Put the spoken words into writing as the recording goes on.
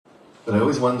But I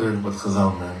always wondered what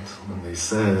Chazal meant when they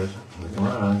said in the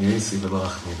Gemara, Yesi v'lo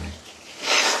achmini.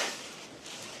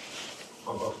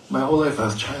 My whole life I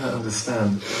was trying to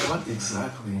understand what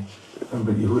exactly.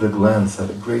 Remember, Yehuda Glantz had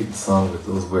a great song with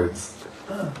those words.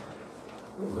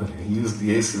 He used the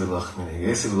Yesi v'lo achmini.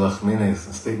 Yesi v'lo achmini is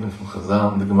a statement from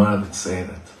Chazal and the Gemara that say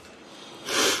that.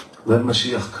 Let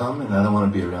Mashiach come and I don't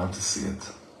want to be around to see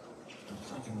it. I'm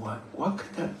thinking, what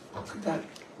could that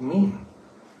mean?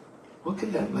 What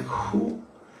could that, who,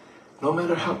 no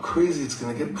matter how crazy it's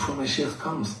going to get before Mashiach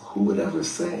comes, who would ever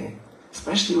say,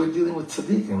 especially we're dealing with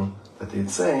tzaddikim, that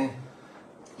they'd say,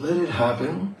 let it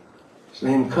happen,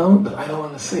 Shneim come, but I don't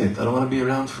want to see it, I don't want to be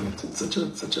around for it. It's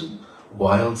such a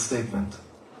wild statement.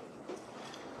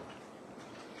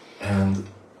 And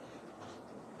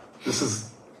this is,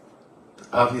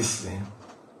 obviously,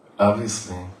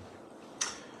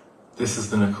 this is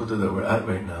the nakuda that we're at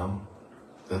right now,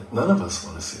 that none of us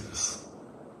want to see this.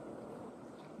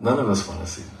 None of us want to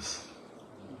see this.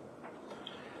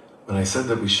 When I said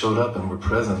that we showed up and were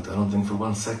present, I don't think for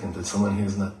 1 second that someone here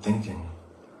is not thinking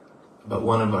about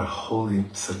one of our holy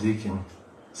tzaddikim,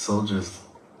 soldiers.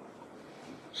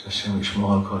 I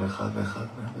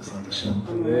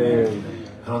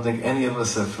don't think any of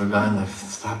us have forgotten, I've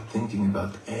stopped thinking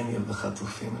about any of the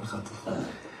chatufim and chatufot.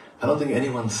 I don't think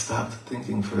anyone stopped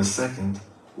thinking for a second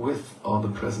with all the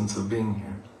presence of being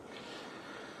here.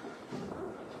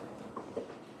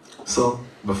 So,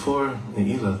 before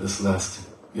Ne'ilah, this last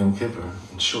Yom Kippur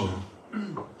in Shul,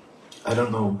 I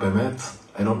don't know, Bemet,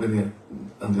 I don't really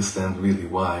understand really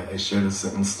why I shared a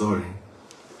certain story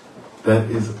that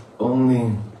is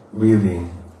only really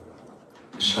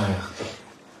shaykh,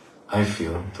 I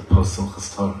feel, to post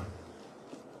Simchas Torah.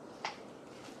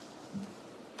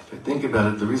 If I think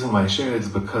about it, the reason why I share it is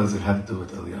because it had to do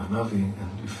with Eliyahu Hanavi,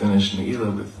 and we finished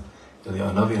Ne'ilah with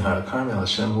Eliyahu Hanavi and Har HaKarmel,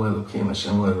 Hashem Hu Elokim,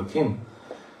 Hashem Hu Elokim.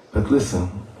 But listen,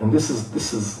 and this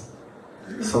is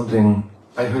something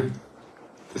I heard.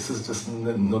 This is just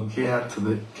nogea to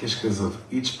the kishkas of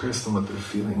each person, what they're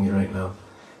feeling here right now,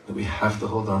 that we have to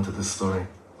hold on to this story.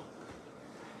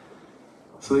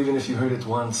 So even if you heard it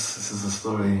once, this is a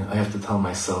story I have to tell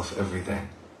myself every day.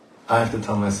 I have to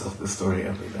tell myself this story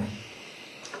every day.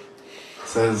 It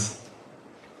says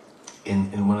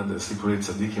in one of the Sipurei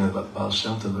Tzadikim about Baal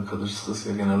Shem Tov HaKadosh Tzchus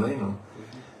Yagen Aleinu,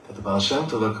 that the Baal Shem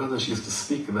Tov HaKadosh used to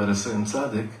speak about a certain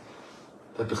tzaddik,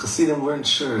 that the Chassidim weren't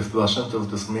sure if the Baal Shem Tov was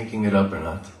just making it up or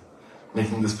not,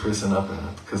 making this person up or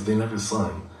not, because they never saw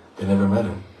him, they never met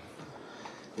him.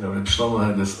 You know, Reb Shlomo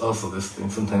had this thing,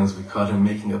 sometimes we caught him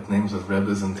making up names of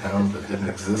rebbes in towns that didn't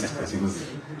exist, because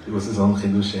he was his own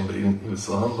chidushim, but he was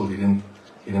so humble, he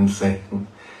didn't say.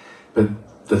 But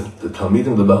the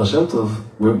Talmidim, the Baal Shem Tov,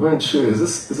 weren't sure, is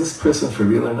this person for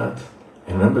real or not?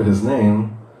 And remember his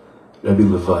name, Rabbi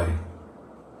Levi.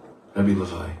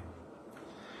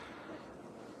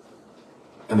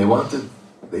 And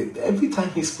every time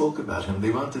he spoke about him,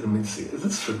 they wanted him to see, is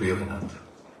this for real or not?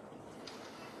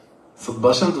 So the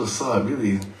Baal Shem Tov saw it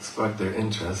really sparked their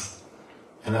interest.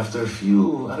 And after a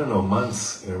few,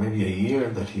 months, or maybe a year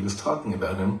that he was talking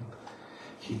about him,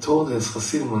 he told his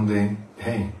Chassidim one day,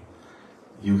 hey,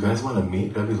 you guys want to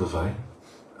meet Rabbi Levi?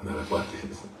 And they're like, what?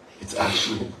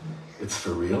 It's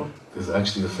for real? There's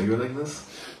actually a figure like this?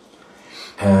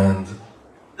 And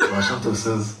Baal Shem Tov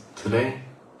says, today,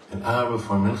 an hour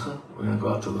before Mincha, we're going to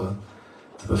go out to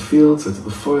the fields or to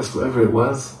the forest, wherever it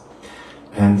was,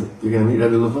 and you're going to meet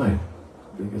Rabbi Levi.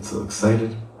 They get so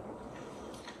excited,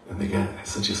 and they get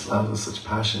such islavah, such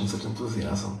passion, such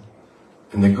enthusiasm.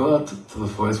 And they go out to the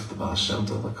forest with the Baal Shem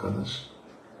Tov HaKadosh,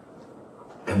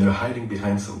 and they're hiding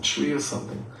behind some tree or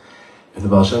something. And the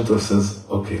Baal Shem Tov says,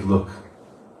 okay, look,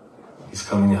 he's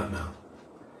coming out now.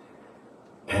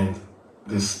 And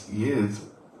this yid,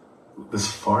 this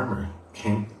farmer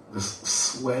came, this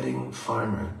sweating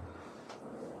farmer,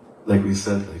 like we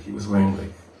said, like he was wearing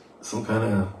like some kind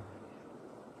of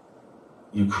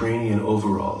Ukrainian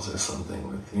overalls or something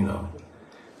with,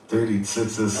 dirty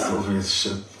tzitzis over his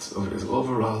shirt, over his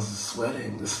overalls,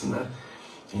 sweating, this and that.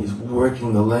 And he's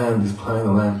working the land, he's plowing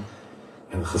the land.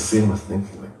 And the Chassidim was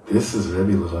thinking, like, this is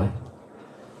Rabbi Levi?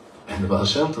 And the Baal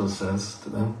Shem Tov says to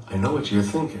them, I know what you're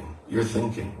thinking. You're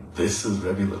thinking, this is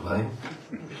Rabbi Levi?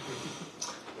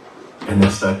 And they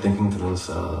start thinking to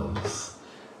themselves,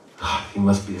 he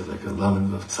must be like a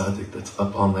lamed of tzaddik that's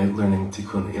up all night learning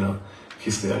tikkun,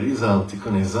 Kisle Arizal,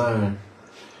 tikkun ezar.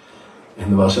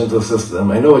 And the Baal Shem Tov says to them,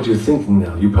 I know what you're thinking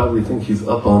now. You probably think he's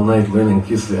up all night learning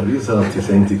Kisle Arizal,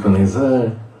 saying tikkun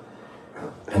ezar.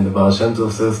 And the Baal Shem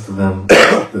Tov says to them,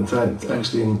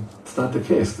 it's not the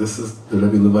case. This is the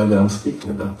Rabbi Levi that I'm speaking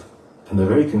about. And they're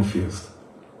very confused.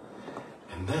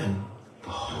 And then, the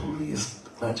holiest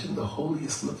Imagine the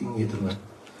holiest looking Yidler.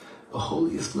 The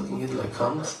holiest looking Yidler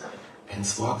comes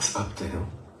and walks up to him,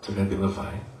 to Rebbe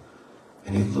Levi,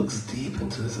 and he looks deep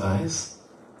into his eyes.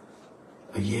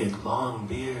 A Yid, long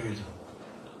beard,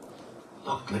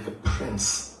 looked like a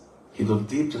prince. He looked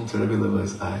deep into Rebbe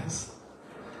Levi's eyes,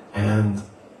 and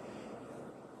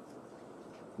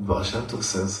Baal Shem Tov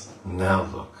says, now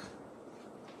look.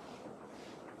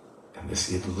 And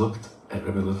this Yid looked at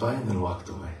Rebbe Levi and then walked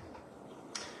away.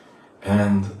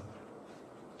 And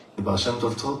the Baal Shem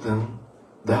Tov told them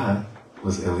that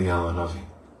was Eliyahu Hanavi.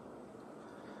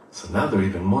 So now they're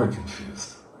even more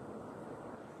confused.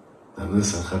 Now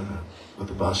listen, Chevra, what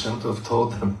the Baal Shem Tov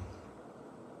told them,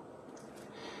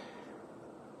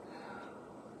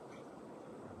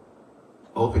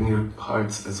 open your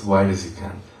hearts as wide as you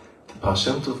can. The Baal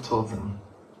Shem Tov told them,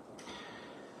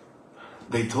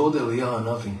 they told Eliyahu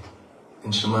Hanavi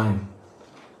in Shemayim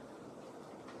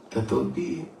that there'll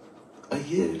be a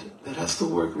Yid that has to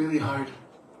work really hard,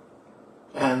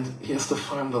 and he has to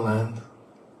farm the land,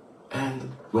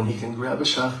 and when he can grab a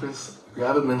Shachris,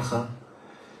 grab a Mincha,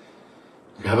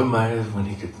 grab a Ma'ariv, when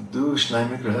he could do Shnai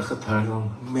Mikra Echad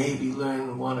Targum, maybe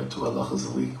learn 1 or 2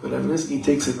 halachas a week, whatever it is, he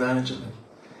takes advantage of it.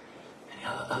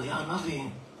 And Eliyahu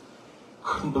Hanavi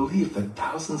couldn't believe that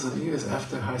thousands of years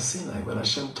after Har Sinai, when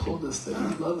Hashem told us that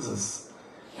He loves us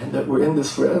and that we're in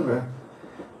this forever,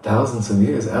 thousands of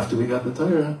years after we got the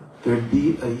Torah, there'd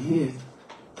be a Yid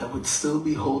that would still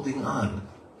be holding on.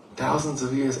 Thousands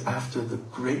of years after the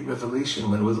great revelation,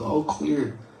 when it was all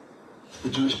clear to the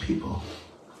Jewish people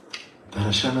that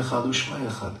Hashem Echad U'Shmai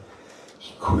Echad.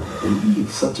 He couldn't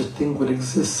believe such a thing would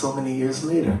exist so many years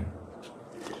later.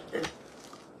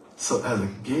 So as a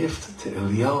gift to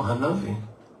Eliyahu Hanavi,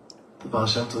 the Baal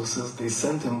Shem Tov says they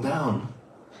sent him down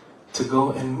to go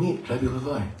and meet Rebbe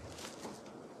Levi.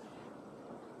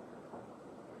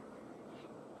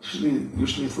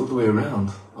 Usually it's the other way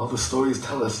around. All the stories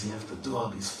tell us you have to do all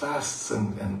these fasts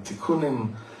and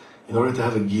tikkunim in order to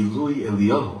have a Gilui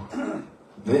Eliyahu.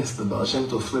 This, the Baal Shem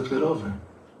Tov flipped it over.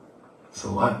 So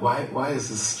why is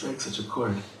this strike such a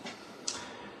chord?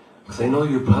 Because I know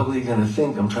you're probably going to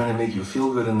think I'm trying to make you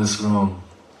feel good in this room.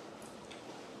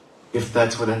 If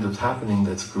that's what ends up happening,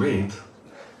 that's great.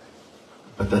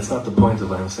 But that's not the point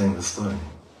of why I'm saying this story.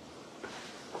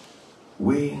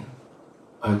 We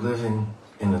are living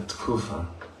in a tkufa.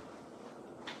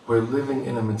 We're living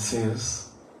in a metzius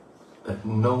that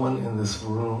no one in this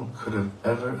room could have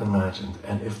ever imagined.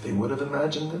 And if they would have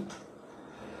imagined it,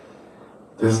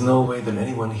 there's no way that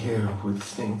anyone here would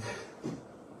think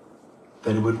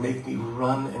that it would make me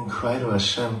run and cry to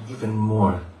Hashem even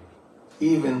more.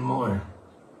 Even more.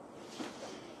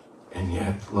 And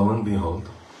yet, lo and behold,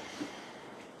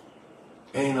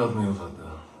 Ein od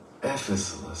milvado,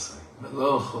 efes ulasai,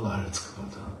 meloch ol haaretz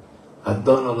kavado,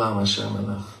 Adon olam Hashem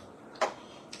elach,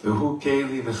 v'hu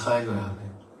keili v'chai go'ali,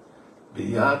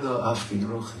 b'yado afki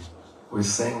ruchi. We're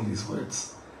saying these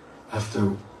words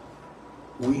after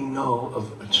we know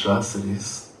of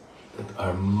atrocities that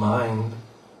our mind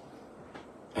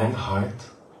and heart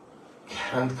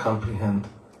can't comprehend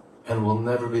and will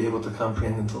never be able to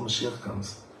comprehend until Mashiach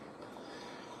comes.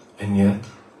 And yet,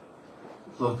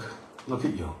 look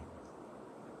at you.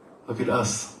 Look at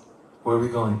us. Where are we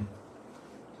going?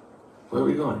 Where are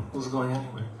we going? Who's going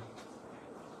anywhere?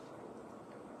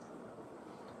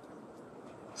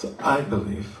 So I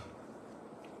believe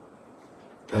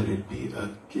that it'd be a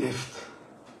gift.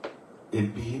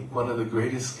 It'd be one of the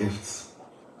greatest gifts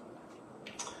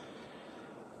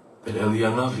that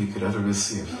Eliyahu Hanavi could ever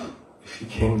receive if he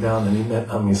came down and he met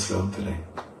Am Yisrael today.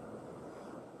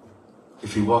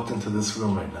 If he walked into this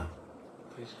room right now,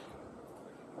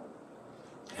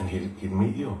 and he'd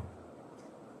meet you.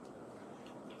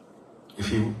 If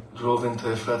he drove into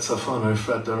Efrat Safon or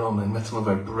Efrat Darom and met some of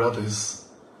our brothers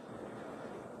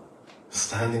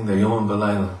standing there, Yom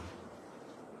V'Layla.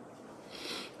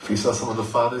 If he saw some of the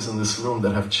fathers in this room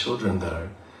that have children that are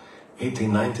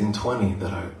 18, 19, 20,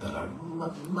 that are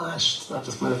mashed, not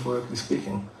just metaphorically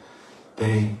speaking,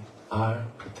 they are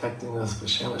protecting us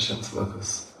b'Shem Hashem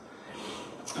Tzvakos.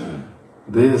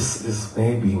 This is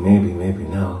maybe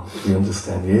now we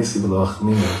understand. Yesi v'lo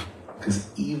achmina, because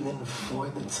even for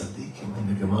the tzaddikim in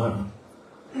the Gemara,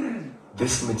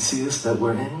 this metzius that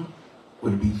we're in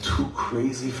would be too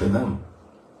crazy for them.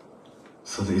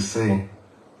 So they say,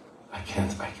 I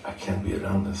can't be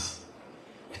around this.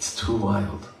 It's too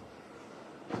wild.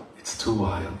 It's too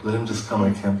wild. Let him just come,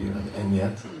 I can't be around it. And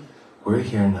yet, we're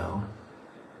here now.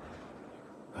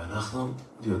 ואנחנו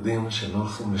יודעים שלא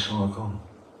הולכים לשום מקום.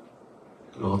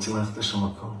 לא רוצים ללכת לשום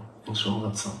מקום. אין שום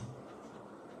רצון.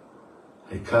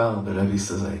 Aikar, the Rebbe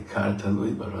says, Aikar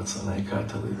talui baratzon, Aikar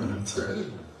talui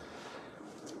baratzon.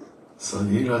 So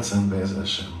Yiratzon Be'ez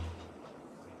Hashem.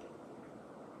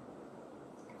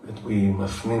 That we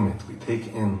mafnim it, we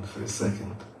take in for a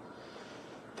second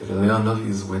that Eliyahu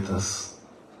is with us.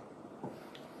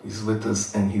 He's with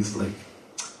us and he's like,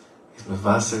 he's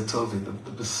mevaser tovi.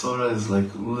 The besora is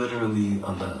like literally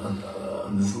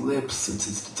on his lips.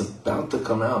 It's about to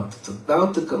come out. It's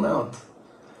about to come out.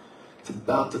 It's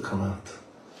about to come out.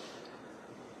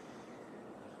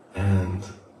 And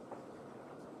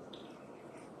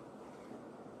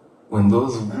when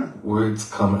those words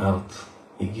come out,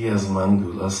 Higi azman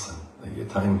gulaschem, that your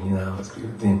time here now has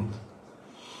been redeemed,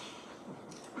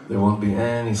 there won't be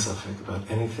any safek about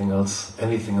anything else,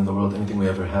 anything in the world, anything we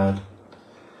ever had.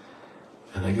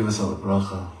 And I give us all a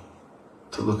bracha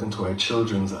to look into our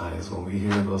children's eyes when we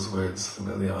hear those words from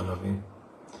Eliyahu.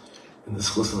 In the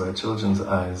schus of our children's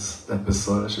eyes, that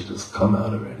besora should just come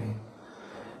out already.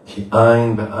 Ki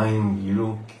ayin be'ayin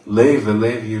yiru, lev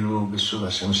ve'lev yiru b'shuv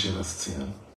Hashem Shivas Tzion.